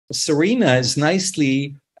Serena has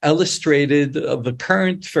nicely illustrated the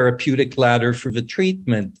current therapeutic ladder for the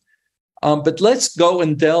treatment. But let's go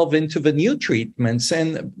and delve into the new treatments.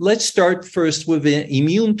 And let's start first with the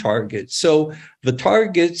immune targets. So the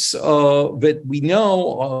targets that we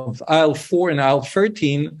know of IL-4 and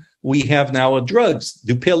IL-13, we have now drugs,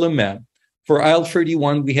 dupilumab. For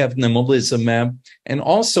IL-31, we have nemolizumab. And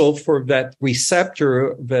also for that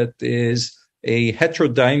receptor that is a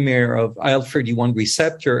heterodimer of IL-31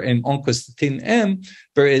 receptor and oncostatin M,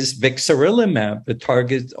 there is vixarelimab that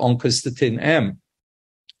targets oncostatin M.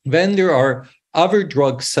 Then there are other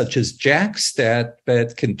drugs such as JAK-STAT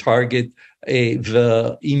that can target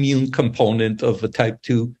the immune component of the type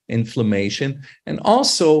 2 inflammation, and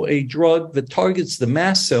also a drug that targets the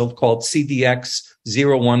mast cell called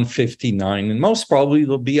CDX-0159. And most probably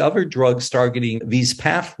there'll be other drugs targeting these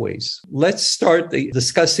pathways. Let's start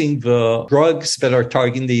discussing the drugs that are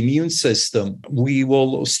targeting the immune system. We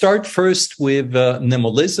will start first with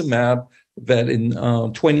nemolizumab, that in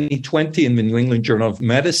 2020 in the New England Journal of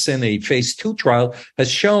Medicine, a phase 2 trial has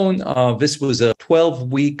shown this was a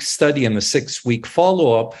 12-week study and a 6-week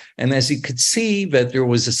follow-up. And as you could see, that there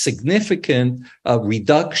was a significant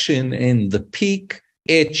reduction in the peak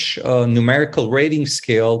itch numerical rating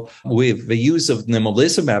scale with the use of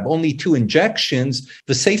nemolizumab, only 2 injections.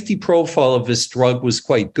 The safety profile of this drug was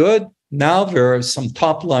quite good. Now there are some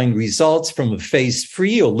top-line results from a phase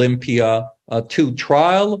 3 Olympia 2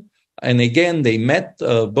 trial. And again, they met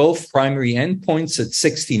both primary endpoints at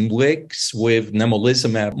 16 weeks with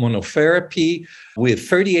nemolizumab monotherapy, with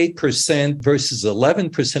 38% versus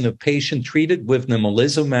 11% of patients treated with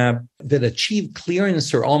nemolizumab that achieved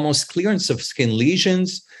clearance or almost clearance of skin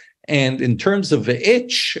lesions. And in terms of the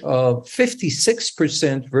itch,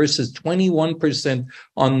 56% versus 21%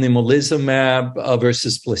 on nemolizumab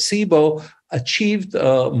versus placebo achieved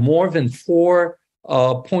more than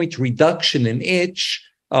 4-point reduction in itch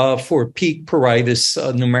for peak pruritus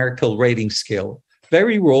numerical rating scale.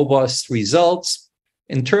 Very robust results.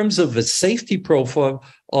 In terms of the safety profile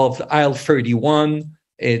of IL-31,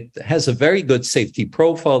 it has a very good safety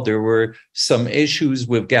profile. There were some issues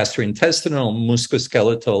with gastrointestinal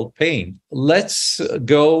musculoskeletal pain. Let's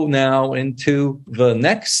go now into the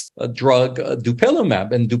next drug,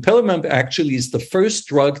 dupilumab. And dupilumab actually is the first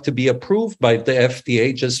drug to be approved by the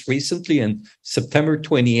FDA just recently in September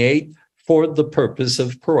 28, for the purpose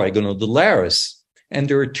of prurigo nodularis. And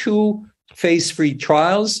there are 2 phase 3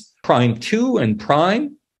 trials, PRIME 2 and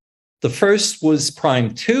PRIME. The first was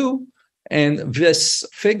PRIME 2, and this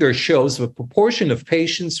figure shows the proportion of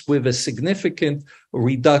patients with a significant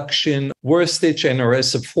reduction, worst itch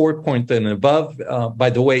NRS of 4-point and above.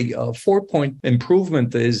 By the way, 4-point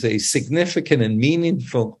improvement is a significant and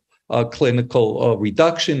meaningful clinical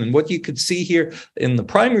reduction. And what you could see here in the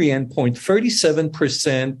primary endpoint,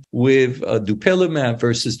 37% with dupilumab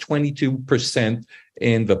versus 22%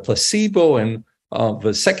 in the placebo. And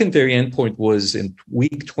the secondary endpoint was in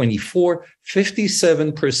week 24,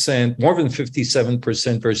 57%, more than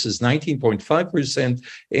 57% versus 19.5%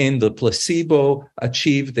 in the placebo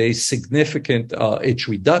achieved a significant itch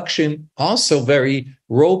reduction. Also very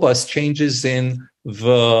robust changes in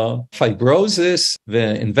the fibrosis.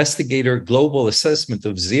 The investigator global assessment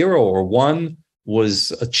of 0 or 1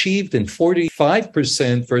 was achieved in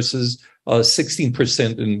 45% versus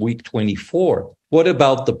 16% in week 24. What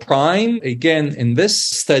about the PRIME? Again, in this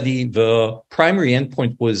study, the primary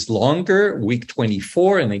endpoint was longer, week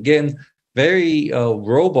 24, and again, very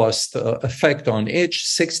robust effect on itch,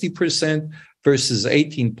 60% versus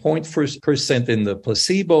 18% in the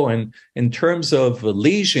placebo. And in terms of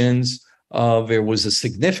lesions, there was a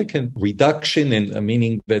significant reduction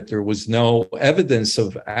meaning that there was no evidence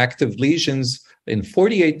of active lesions in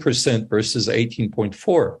 48% versus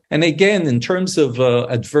 18.4. And again, in terms of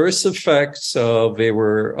adverse effects, they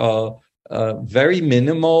were very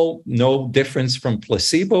minimal, no difference from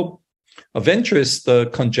placebo. Of interest, the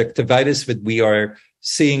conjunctivitis that we are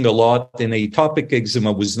seeing a lot in atopic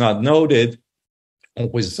eczema was not noted.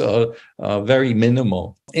 It was very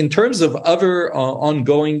minimal. In terms of other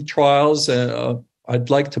ongoing trials, I'd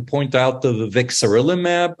like to point out the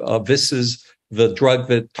vixarelimab. This is the drug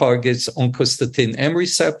that targets oncostatin M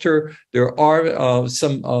receptor. There are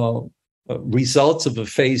some results of a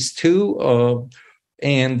phase 2,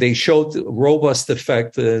 and they showed robust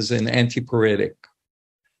effect as an antipruritic.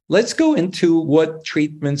 Let's go into what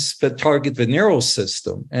treatments that target the neural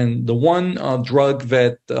system. And the one drug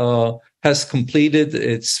that has completed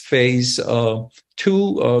its phase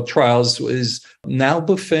 2 trials is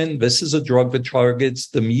nalbuphine. This is a drug that targets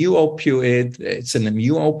the mu opioid. It's an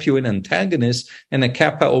mu opioid antagonist and a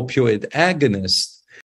kappa opioid agonist.